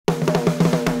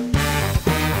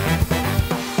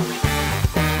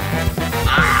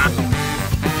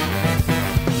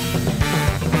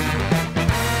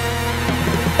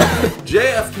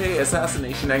JFK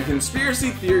assassination and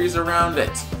conspiracy theories around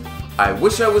it. I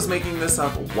wish I was making this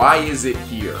up. Why is it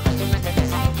here?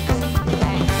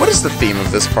 What is the theme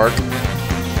of this park?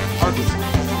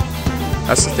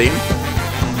 That's the theme?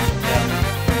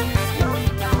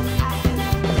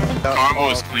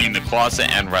 Carmo is cleaning the closet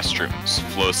and restrooms.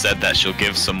 Flo said that she'll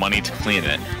give some money to clean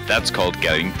it. That's called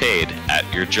getting paid at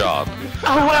your job.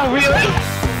 Oh wow,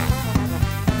 really?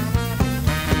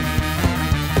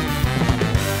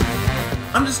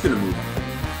 I'm just gonna move on.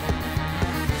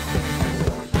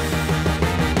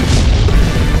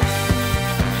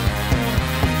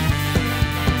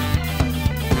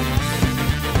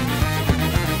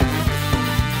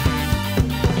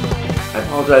 I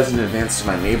apologize in advance to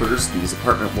my neighbors. These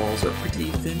apartment walls are pretty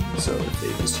thin, so if they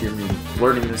just hear me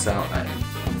blurting this out, I'm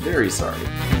very sorry.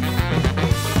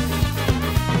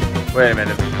 Wait a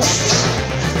minute.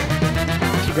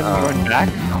 You gonna be going back?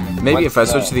 Maybe if I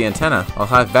switch to the antenna, I'll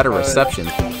have better reception.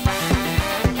 Let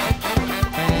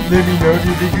me know if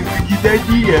you think it's a good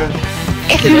idea.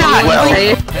 It's not,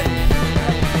 right?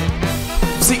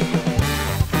 See?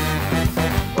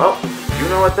 Well, you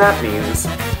know what that means.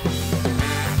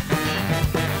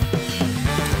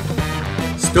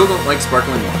 Still don't like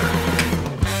sparkling water.